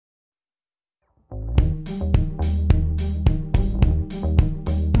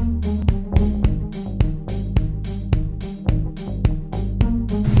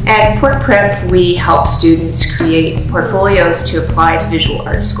At PortPrep, we help students create portfolios to apply to visual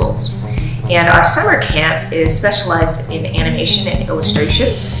art schools. And our summer camp is specialized in animation and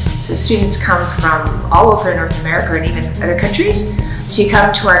illustration. So students come from all over North America and even other countries to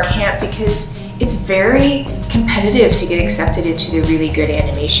come to our camp because it's very competitive to get accepted into the really good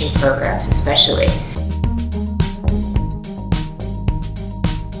animation programs, especially.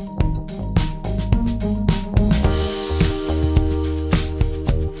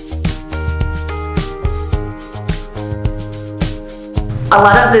 A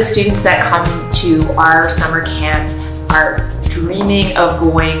lot of the students that come to our summer camp are dreaming of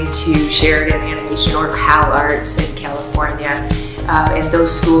going to Sheridan Animation or Calarts in California. And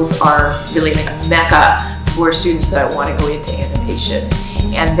those schools are really like a mecca for students that want to go into animation.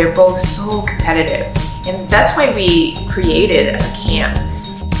 And they're both so competitive. And that's why we created a camp.